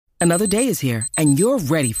Another day is here, and you're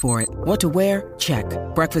ready for it. What to wear? Check.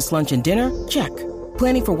 Breakfast, lunch, and dinner? Check.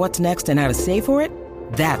 Planning for what's next and how to save for it?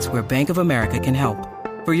 That's where Bank of America can help.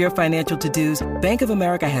 For your financial to-dos, Bank of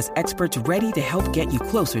America has experts ready to help get you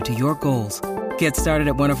closer to your goals. Get started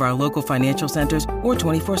at one of our local financial centers or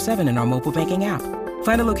 24/7 in our mobile banking app.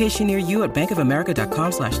 Find a location near you at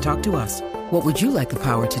bankofamerica.com/talktous. What would you like the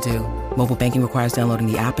power to do? Mobile banking requires downloading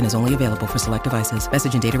the app and is only available for select devices.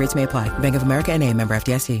 Message and data rates may apply. Bank of America N.A., member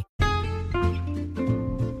FDIC.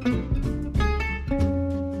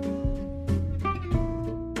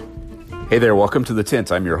 Hey there, welcome to The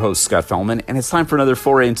Tint. I'm your host, Scott Fellman, and it's time for another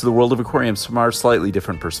foray into the world of aquariums from our slightly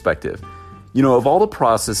different perspective. You know, of all the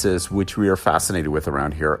processes which we are fascinated with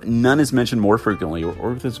around here, none is mentioned more frequently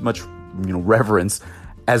or with as much, reverence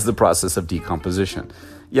as the process of decomposition.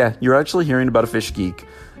 Yeah, you're actually hearing about a fish geek,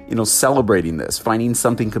 celebrating this, finding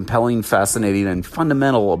something compelling, fascinating, and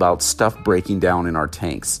fundamental about stuff breaking down in our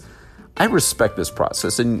tanks. I respect this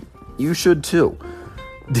process, and you should too.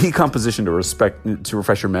 Decomposition, to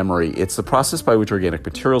refresh your memory, it's the process by which organic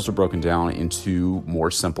materials are broken down into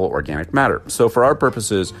more simple organic matter. So for our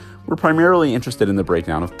purposes, we're primarily interested in the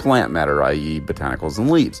breakdown of plant matter, i.e. botanicals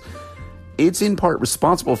and leaves. It's in part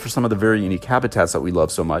responsible for some of the very unique habitats that we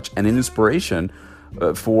love so much, and an inspiration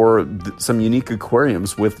for some unique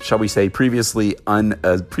aquariums with, shall we say, previously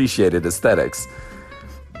unappreciated aesthetics.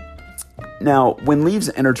 Now, when leaves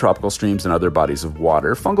enter tropical streams and other bodies of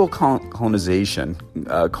water, fungal colonization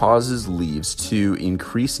causes leaves to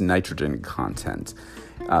increase nitrogen content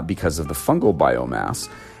because of the fungal biomass,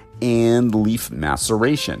 and leaf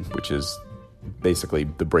maceration, which is basically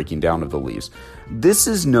the breaking down of the leaves. This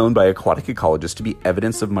is known by aquatic ecologists to be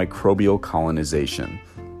evidence of microbial colonization.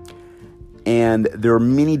 And there are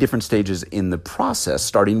many different stages in the process,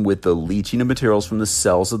 starting with the leaching of materials from the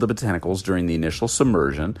cells of the botanicals during the initial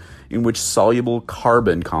submersion, in which soluble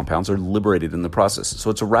carbon compounds are liberated in the process. So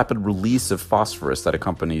it's a rapid release of phosphorus that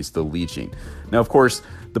accompanies the leaching. Now, of course,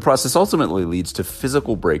 the process ultimately leads to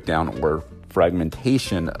physical breakdown or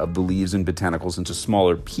fragmentation of the leaves and botanicals into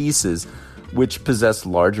smaller pieces, which possess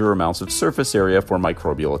larger amounts of surface area for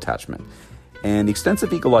microbial attachment. And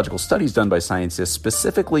extensive ecological studies done by scientists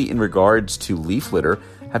specifically in regards to leaf litter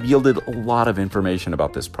have yielded a lot of information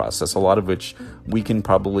about this process, a lot of which we can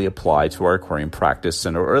probably apply to our aquarium practice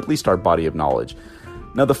or at least our body of knowledge.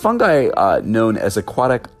 Now, the fungi known as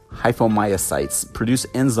aquatic hyphomycetes produce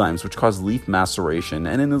enzymes which cause leaf maceration,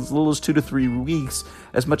 and in as little as 2 to 3 weeks,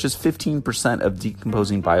 as much as 15% of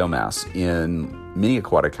decomposing biomass in many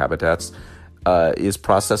aquatic habitats is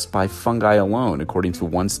processed by fungi alone, according to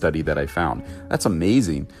one study that I found. That's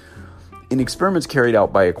amazing. In experiments carried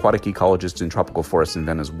out by aquatic ecologists in tropical forests in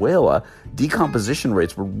Venezuela, decomposition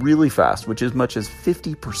rates were really fast, with as much as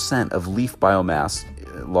 50% of leaf biomass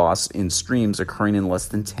loss in streams occurring in less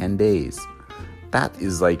than 10 days. That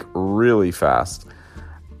is really fast.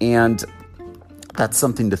 And that's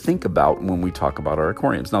something to think about when we talk about our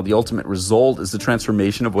aquariums. Now, the ultimate result is the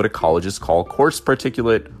transformation of what ecologists call coarse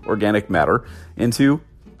particulate organic matter into,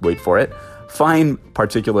 wait for it, fine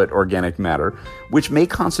particulate organic matter, which may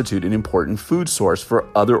constitute an important food source for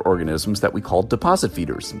other organisms that we call deposit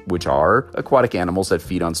feeders, which are aquatic animals that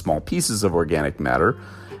feed on small pieces of organic matter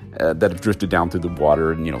that have drifted down through the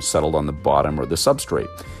water and, settled on the bottom or the substrate.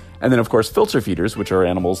 And then, of course, filter feeders, which are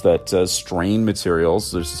animals that strain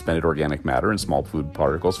materials, there's suspended organic matter and small food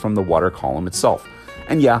particles from the water column itself.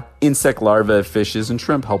 And yeah, insect larvae, fishes, and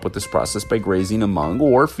shrimp help with this process by grazing among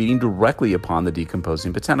or feeding directly upon the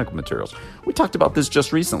decomposing botanical materials. We talked about this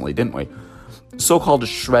just recently, didn't we? So-called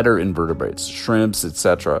shredder invertebrates, shrimps,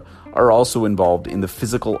 etc., are also involved in the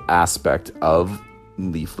physical aspect of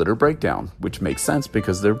leaf litter breakdown, which makes sense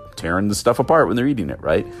because they're tearing the stuff apart when they're eating it,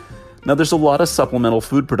 right? Now, there's a lot of supplemental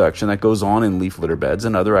food production that goes on in leaf litter beds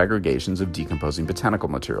and other aggregations of decomposing botanical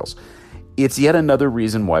materials. It's yet another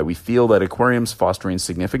reason why we feel that aquariums fostering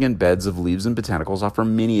significant beds of leaves and botanicals offer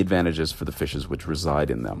many advantages for the fishes which reside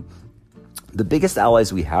in them. The biggest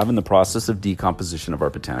allies we have in the process of decomposition of our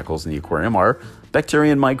botanicals in the aquarium are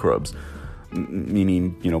bacteria and microbes,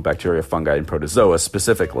 meaning, bacteria, fungi, and protozoa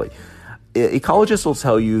specifically. Ecologists will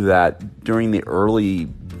tell you that during the early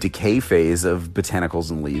decay phase of botanicals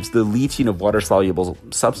and leaves, the leaching of water-soluble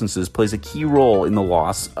substances plays a key role in the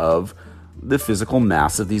loss of the physical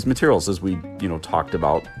mass of these materials, as we, talked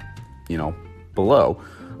about, below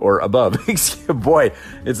or above. Boy,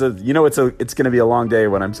 it's going to be a long day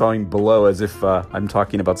when I'm talking below as if I'm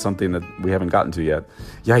talking about something that we haven't gotten to yet.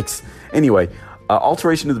 Yikes. Anyway,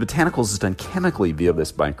 alteration of the botanicals is done chemically via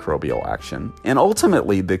this microbial action, and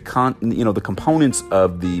ultimately the components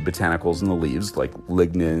of the botanicals and the leaves, like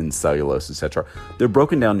lignin, cellulose, etc., they're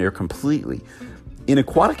broken down near completely In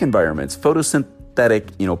aquatic environments,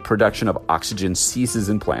 photosynthetic, production of oxygen ceases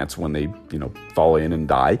in plants when they, fall in and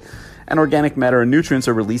die, and organic matter and nutrients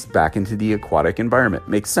are released back into the aquatic environment.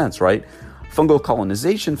 Makes sense, right? Fungal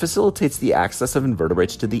colonization facilitates the access of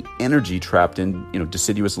invertebrates to the energy trapped in,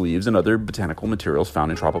 deciduous leaves and other botanical materials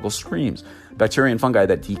found in tropical streams. Bacteria and fungi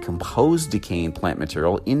that decompose decaying plant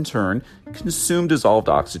material, in turn, consume dissolved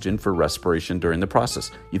oxygen for respiration during the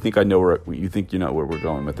process. You think you know where we're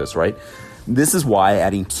going with this, right? This is why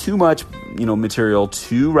adding too much, material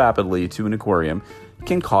too rapidly to an aquarium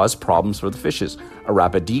can cause problems for the fishes. A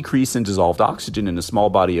rapid decrease in dissolved oxygen in a small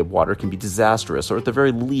body of water can be disastrous, or at the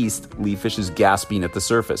very least, leave fishes gasping at the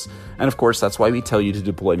surface. And of course, that's why we tell you to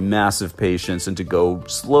deploy massive patience and to go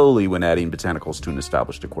slowly when adding botanicals to an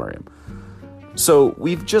established aquarium. So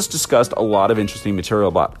we've just discussed a lot of interesting material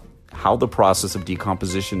about how the process of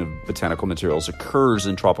decomposition of botanical materials occurs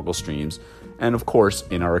in tropical streams and, of course,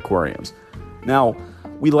 in our aquariums. Now,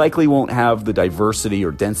 we likely won't have the diversity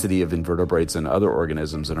or density of invertebrates and other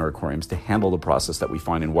organisms in our aquariums to handle the process that we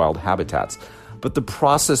find in wild habitats, but the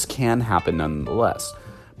process can happen nonetheless.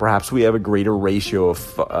 Perhaps we have a greater ratio of,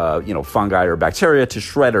 fungi or bacteria to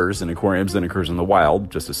shredders in aquariums than occurs in the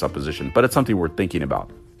wild, just a supposition, but it's something worth thinking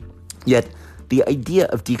about. Yet, the idea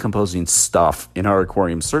of decomposing stuff in our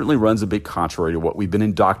aquarium certainly runs a bit contrary to what we've been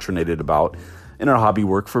indoctrinated about in our hobby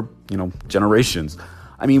work for, generations.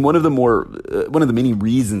 I mean, one of the many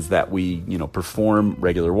reasons that we, perform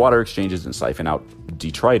regular water exchanges and siphon out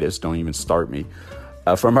detritus, don't even start me,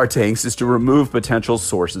 from our tanks is to remove potential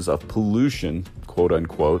sources of pollution, quote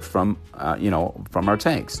unquote, from our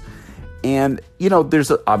tanks. And,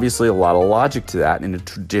 there's obviously a lot of logic to that in a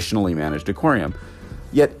traditionally managed aquarium.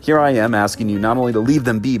 Yet here I am asking you not only to leave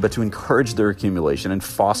them be, but to encourage their accumulation and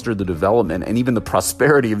foster the development and even the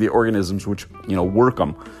prosperity of the organisms which, work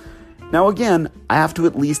them. Now again, I have to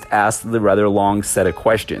at least ask the rather long set of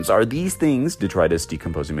questions. Are these things, detritus,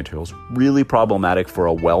 decomposing materials, really problematic for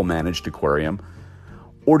a well-managed aquarium?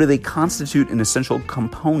 Or do they constitute an essential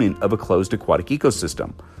component of a closed aquatic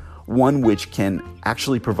ecosystem? One which can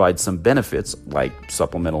actually provide some benefits, like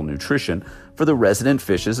supplemental nutrition, for the resident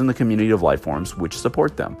fishes and the community of life forms which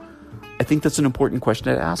support them. I think that's an important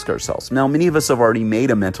question to ask ourselves. Now, many of us have already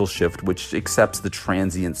made a mental shift which accepts the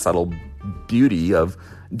transient, subtle beauty of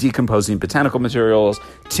decomposing botanical materials,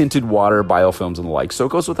 tinted water, biofilms, and the like. So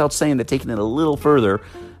it goes without saying that taking it a little further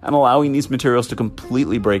and allowing these materials to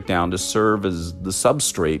completely break down to serve as the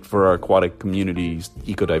substrate for our aquatic community's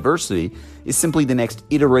ecodiversity is simply the next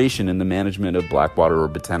iteration in the management of blackwater or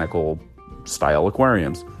botanical-style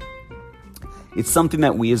aquariums. It's something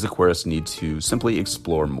that we as aquarists need to simply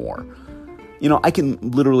explore more. I can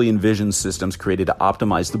literally envision systems created to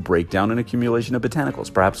optimize the breakdown and accumulation of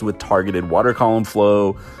botanicals, perhaps with targeted water column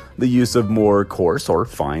flow, the use of more coarse or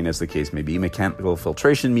fine, as the case may be, mechanical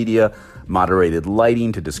filtration media, moderated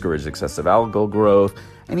lighting to discourage excessive algal growth,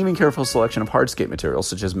 and even careful selection of hardscape materials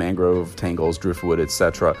such as mangrove, tangles, driftwood,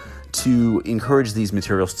 etc., to encourage these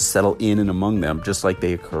materials to settle in and among them just like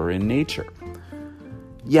they occur in nature.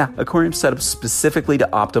 Yeah, aquariums set up specifically to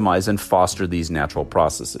optimize and foster these natural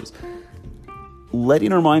processes.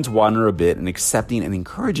 Letting our minds wander a bit and accepting and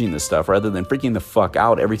encouraging this stuff rather than freaking the fuck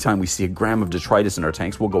out every time we see a gram of detritus in our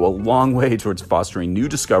tanks will go a long way towards fostering new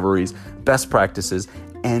discoveries, best practices,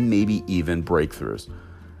 and maybe even breakthroughs.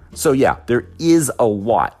 So yeah, there is a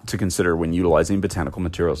lot to consider when utilizing botanical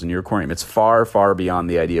materials in your aquarium. It's far, far beyond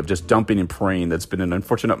the idea of just dumping and praying that's been an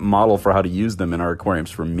unfortunate model for how to use them in our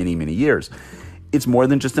aquariums for many, many years. It's more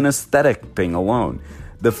than just an aesthetic thing alone.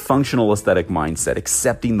 The functional aesthetic mindset,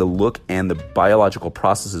 accepting the look and the biological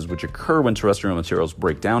processes which occur when terrestrial materials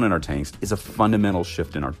break down in our tanks, is a fundamental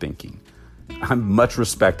shift in our thinking. I have much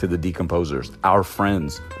respect to the decomposers, our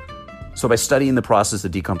friends. So by studying the process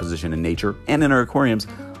of decomposition in nature and in our aquariums,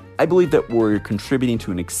 I believe that we're contributing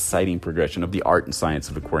to an exciting progression of the art and science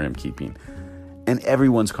of aquarium keeping. And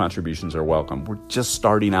everyone's contributions are welcome. We're just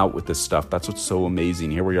starting out with this stuff. That's what's so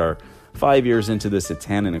amazing. Here we are, 5 years into this at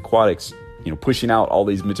Tannin Aquatics, pushing out all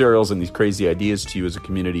these materials and these crazy ideas to you as a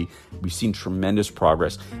community. We've seen tremendous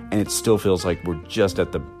progress, and it still feels like we're just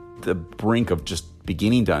at the brink of just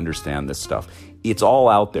beginning to understand this stuff. It's all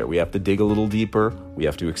out there. We have to dig a little deeper. We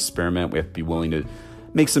have to experiment. We have to be willing to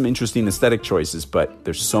make some interesting aesthetic choices, but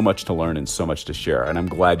there's so much to learn and so much to share, and I'm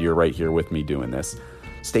glad you're right here with me doing this.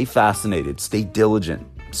 Stay fascinated. Stay diligent.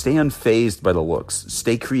 Stay unfazed by the looks.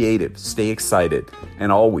 Stay creative. Stay excited.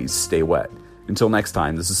 And always stay wet. Until next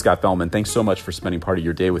time, this is Scott Fellman. Thanks so much for spending part of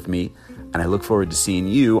your day with me, and I look forward to seeing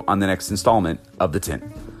you on the next installment of The Tint.